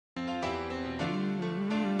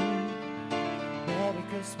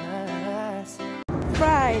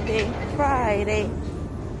Friday, Friday.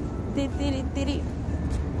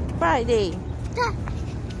 Friday.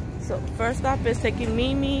 So first stop is taking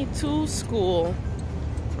Mimi to school.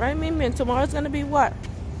 Right, Mimi? And tomorrow's gonna be what?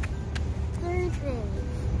 Thursday.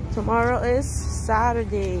 Tomorrow is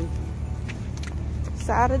Saturday.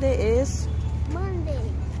 Saturday is Monday.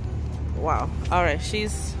 wow. Alright,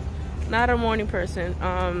 she's not a morning person.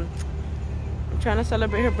 I'm trying to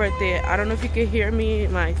celebrate her birthday. I don't know if you can hear me.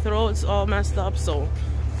 My throat's all messed up, so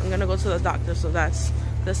I'm gonna go to the doctor. So that's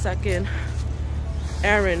the second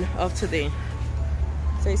errand of today.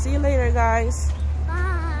 Say see you later, guys.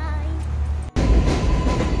 Bye.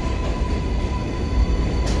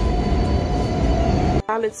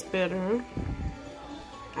 Salad spinner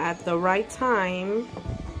at the right time,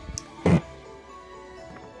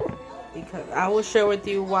 because I will share with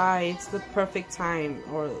you why it's the perfect time,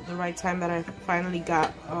 or the right time, that I finally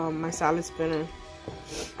got my salad spinner.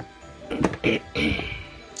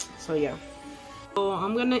 So yeah. So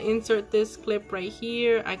I'm gonna insert this clip right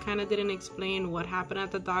here. I kind of didn't explain what happened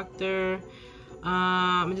at the doctor.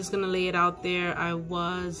 I'm just gonna lay it out there. I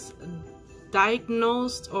was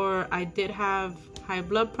diagnosed, or I did have high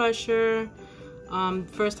blood pressure.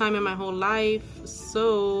 First time in my whole life.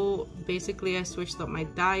 So basically I switched up my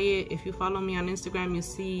diet. If you follow me on Instagram,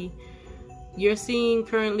 you're seeing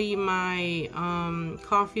currently my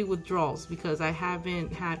coffee withdrawals, because I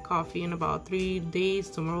haven't had coffee in about 3 days.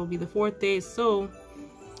 Tomorrow will be the 4th day. So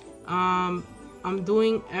I'm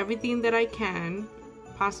doing everything that I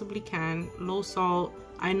possibly can, low salt.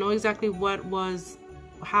 I know exactly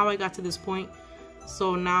how I got to this point.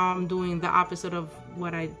 So now I'm doing the opposite of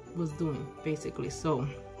what I was doing, basically. So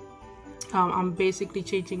I'm basically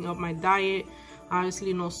changing up my diet.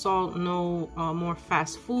 Obviously no salt, no more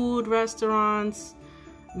fast food restaurants,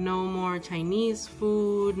 no more Chinese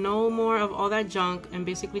food, no more of all that junk, and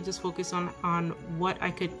basically just focus on what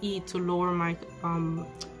I could eat to lower my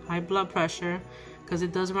high blood pressure, because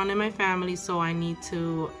it does run in my family. So I need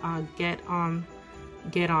to get on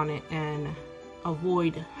it and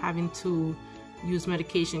avoid having to use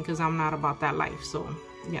medication, because I'm not about that life. So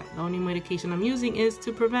yeah, the only medication I'm using is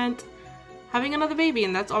to prevent having another baby,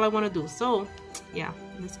 and that's all I want to do. So yeah,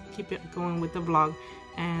 let's keep it going with the vlog.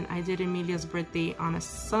 And I did Emilia's birthday on a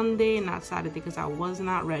Sunday, not Saturday, because I was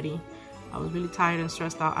not ready. I was really tired and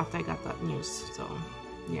stressed out after I got that news. So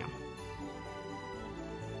yeah.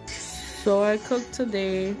 So I cooked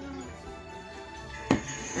today,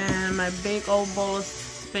 and my big old bowl of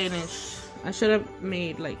spinach. I should have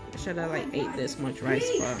ate this much rice,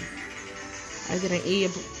 but I didn't eat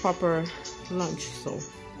a proper lunch. So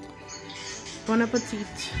bon appetit.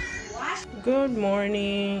 Good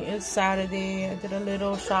morning. It's Saturday. I did a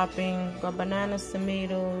little shopping. Got bananas,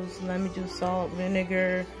 tomatoes, lemon juice, salt,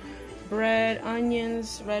 vinegar, bread,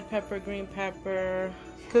 onions, red pepper, green pepper,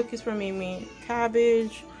 cookies for Mimi,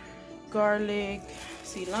 cabbage, garlic,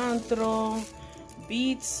 cilantro,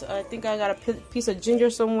 beets. I think I got a piece of ginger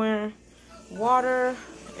somewhere. Water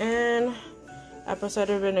and apple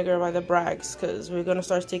cider vinegar by the Brags, because we're gonna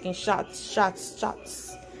start taking shots.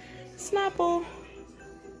 Snapple.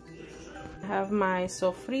 I have my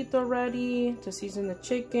sofrito ready to season the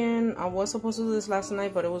chicken. I was supposed to do this last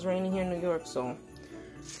night, but it was raining here in New York, so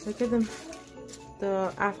look at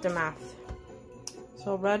the aftermath.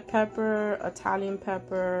 So red pepper, Italian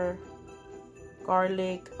pepper,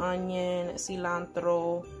 garlic, onion,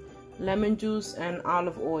 cilantro, lemon juice, and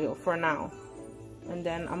olive oil for now. And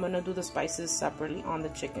then I'm gonna do the spices separately on the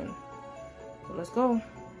chicken. So let's go.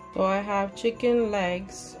 So I have chicken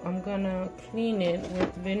legs. I'm gonna clean it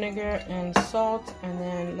with vinegar and salt, and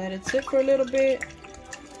then let it sit for a little bit,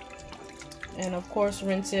 and of course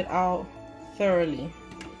rinse it out thoroughly.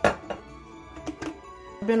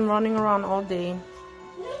 I've been running around all day.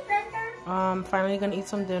 Finally gonna eat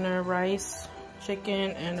some dinner: rice,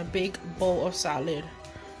 chicken, and a big bowl of salad.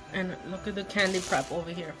 And look at the candy prep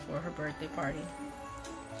over here for her birthday party.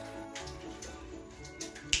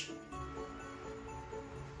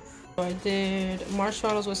 So I did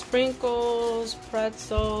marshmallows with sprinkles,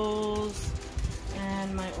 pretzels,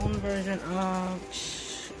 and my own version of,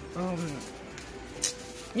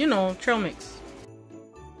 you know, trail mix.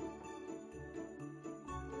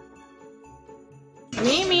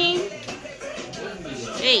 Mimi!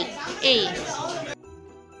 Hey, hey!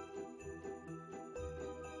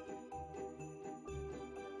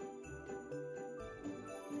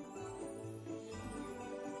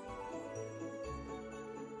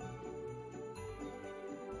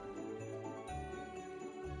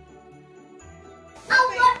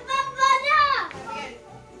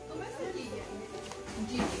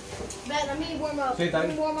 Let me warm up. Let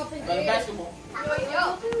me warm up in 3. Basketball. Let me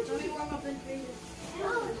warm up in 3.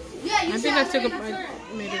 Yeah, I think I took a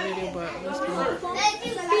made a video, but let's go.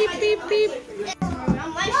 Beep beep beep.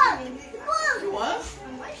 I'm live streaming. What?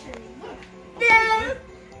 I'm live streaming.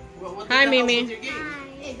 Hi, Mimi.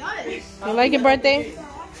 It does. You like your birthday?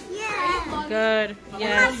 Yeah. Good.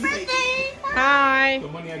 Yes. Birthday. Hi. The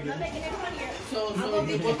money I give you. Follow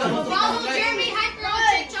Jeremy Hyper on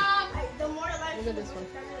TikTok. The more live. Look at this one.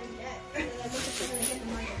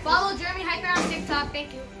 Follow Jeremy Hyper on TikTok.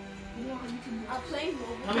 Thank you.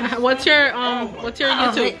 What's your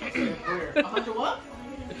YouTube? 100 what?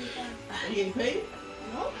 Are you getting paid?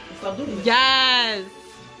 No. Stop doing this. Yes.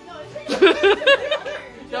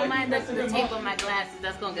 Don't mind the tape on my glasses.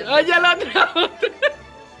 That's gonna get. Oh, ya lo trajo.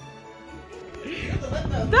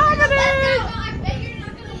 Dominic.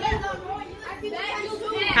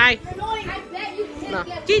 Hi. No.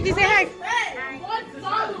 Gigi, say hi.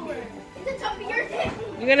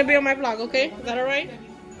 You're gonna be on my vlog, okay? Is that alright?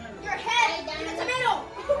 Your head is a tomato.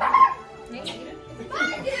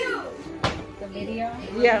 The video.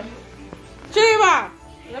 Yeah. Chiva.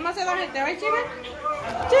 Let me hacer la gente, ¿right, Chiva?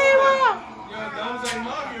 Chiva.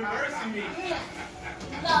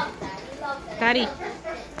 Daddy.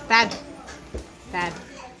 Dad. Dad.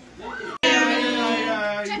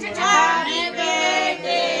 Happy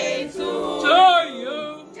birthday to you.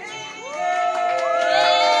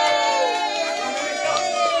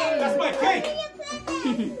 That's my cake.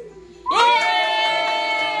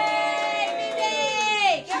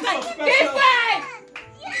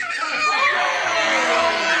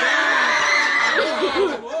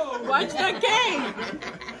 Watch the cake.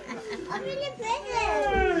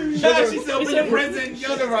 Yeah, she said open your present.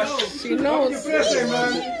 Yo, the rush. She knows.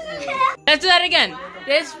 Let's do that again.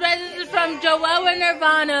 This present is from Joelle and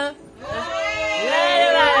Nirvana.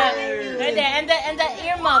 Right there, and the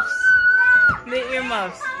earmuffs. The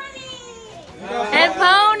earmuffs. And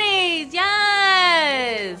ponies,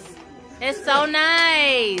 yes. It's so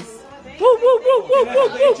nice. Woo, woo, woo, woo, woo,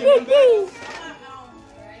 woo, woo, woo.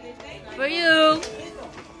 For you.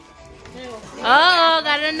 Oh,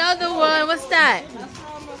 got another one. What's that?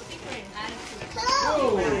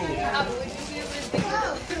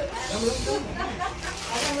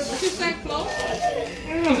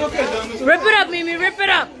 Rip it up, Mimi. Rip it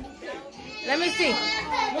up. Let me see.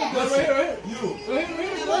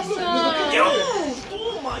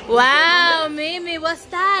 Wow, Mimi. What's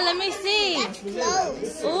that? Let me see.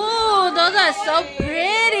 Ooh, those are so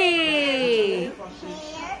pretty.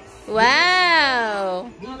 Wow.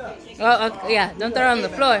 Oh, okay, yeah. Don't throw it on the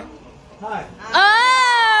floor. Hi. Oh,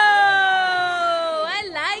 I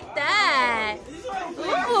like that.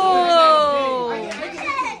 Ooh,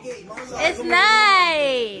 it's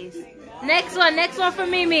nice. Next one for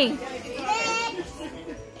Mimi.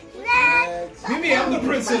 Mimi, I'm the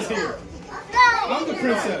princess here. I'm the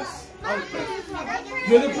princess.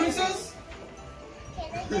 You're the princess?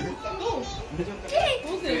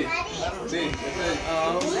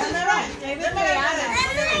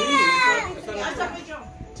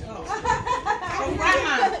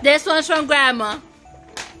 This one's from Grandma.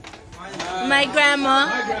 My grandma.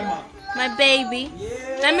 My grandma. My baby.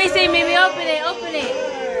 Let me see, Mimi. Open it. Open it.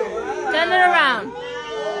 Turn it around.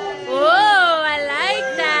 Oh, I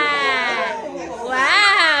like that.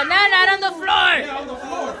 Wow. No, not on the floor. Yeah, on the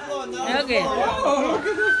floor. Okay. Oh, look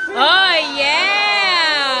at this. Oh, yeah.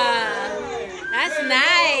 That's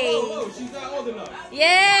nice. Oh, she's not old enough.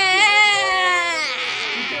 Yeah.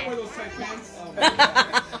 You can't wear those tight pants.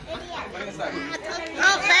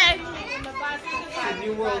 Okay.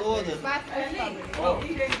 New world order.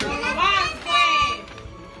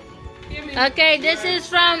 Okay, this is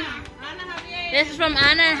from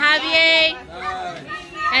Anna and Javier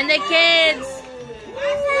and the kids.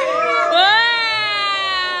 Wow,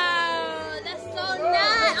 that's so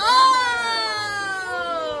nice. Oh,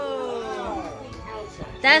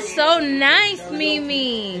 that's so nice,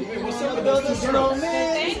 Mimi.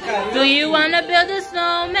 Do you want to build a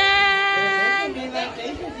snowman?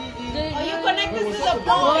 Are you connected to the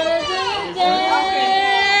phone?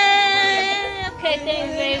 Okay,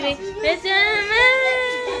 thanks, baby.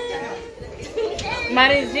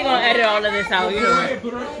 Maddie's gonna edit all of this out, you know.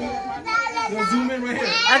 Zoom in right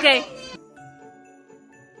here. Okay.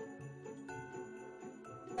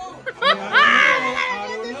 I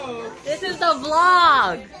don't know. This is the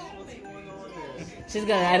vlog. She's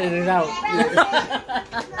gonna edit it out.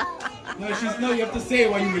 No, you have to say it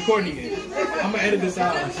while you're recording it. I'm gonna edit this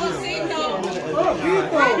out. This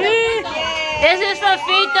is from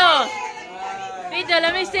Fito. Fito,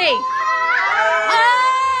 let me see. Oh,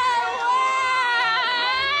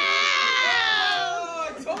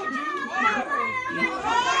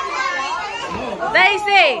 wow.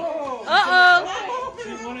 Daisy. Uh-oh.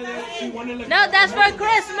 She wanted like. No, that's for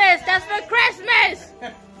Christmas. That's for Christmas.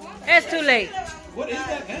 It's too late. What is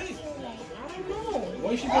that egg?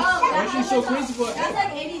 Why is she so crazy for? That's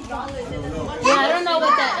like $80. Yeah, I don't know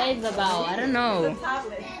what that egg's about. I don't know.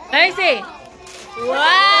 Let me see. Wow!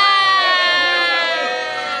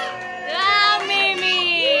 Wow,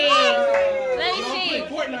 Mimi! Let me see.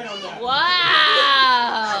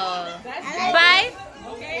 Wow! 5?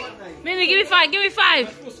 Mimi, give me 5. Give me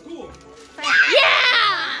 5.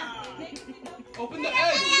 Yeah! Open the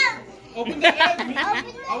egg. Open the egg. I don't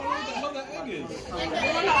know what the hell that egg is.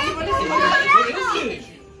 What is this?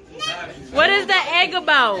 What is the egg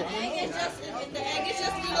about?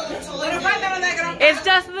 It's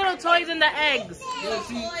just little toys in the eggs. Yeah,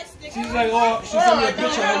 she's like, oh, she sent me a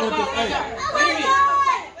picture. I want this egg.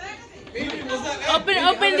 Baby, what's that egg?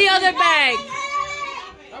 Open the other bag.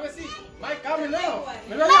 Let me see. Mike, come now.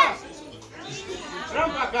 Mira,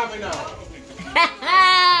 Grandpa, come now.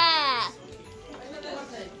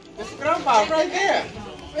 It's Grandpa right there.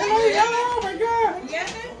 Oh my God.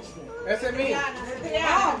 Ese es mío.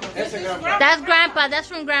 Ese es Grandpa. That's Grandpa. That's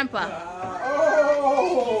from Grandpa.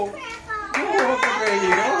 Oh.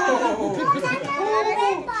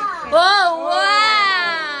 Oh,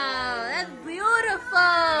 wow. That's beautiful.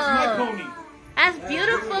 My pony. That's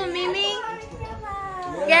beautiful, Mimi.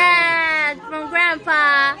 Yeah, it's from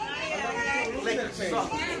Grandpa.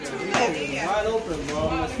 Wide open,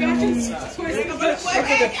 Mom. Look at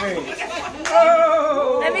the face.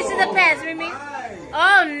 Oh. Let me see the pants, Mimi.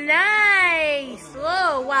 Oh, nice.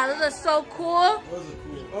 Whoa, wow, those are so cool.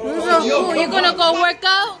 Those are cool. You gonna go work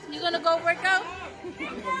out? You gonna go work out?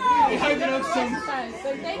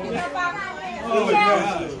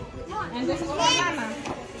 And this is from Nana.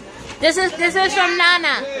 This is from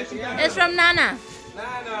Nana. It's from Nana. Oh,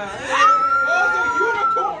 the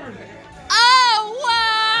unicorn. Oh,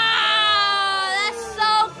 wow! That's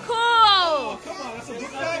so cool! Come on, that's a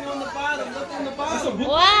book bag on the bottom. Look on the bottom. That's a book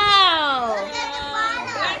Wow!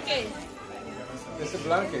 It's a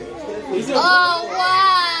blanket. Oh,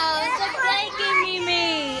 wow! It's a blanket,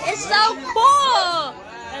 Mimi! It's so cool!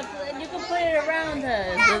 And you can put it around her.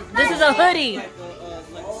 This is a hoodie. A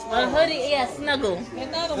hoodie, yeah, snuggle.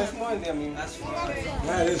 That's mine, I mean.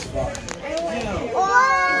 That is fun.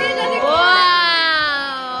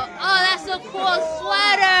 Wow! Oh, that's a cool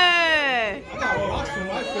sweater! I got rocks for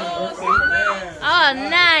my birthday. Oh,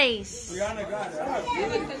 nice! Brianna got it.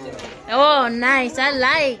 Oh, nice. I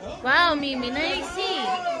like. Wow, Mimi. Let me see.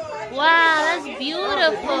 Wow, that's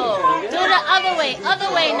beautiful. Do the other way.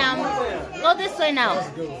 Other way now. Go this way now.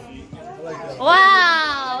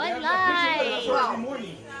 Wow, I like.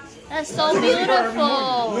 That's so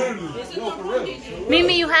beautiful.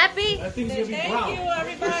 Mimi, you happy? That thing's gonna be brown.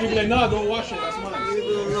 But she'll be like, no, don't wash it. That's mine.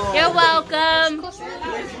 You're welcome.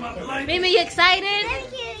 Mimi, you excited?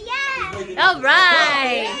 Thank you, yeah. All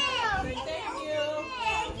right.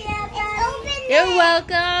 You're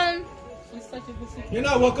welcome. You're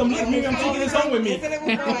not welcome. Look, Mimi, I'm taking this home with me.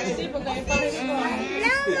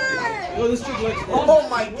 Yo, this chick like, oh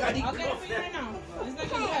my God.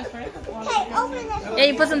 Yeah,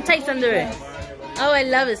 you put some tapes under it. Oh, I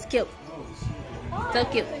love it. It's cute. So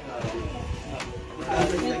cute.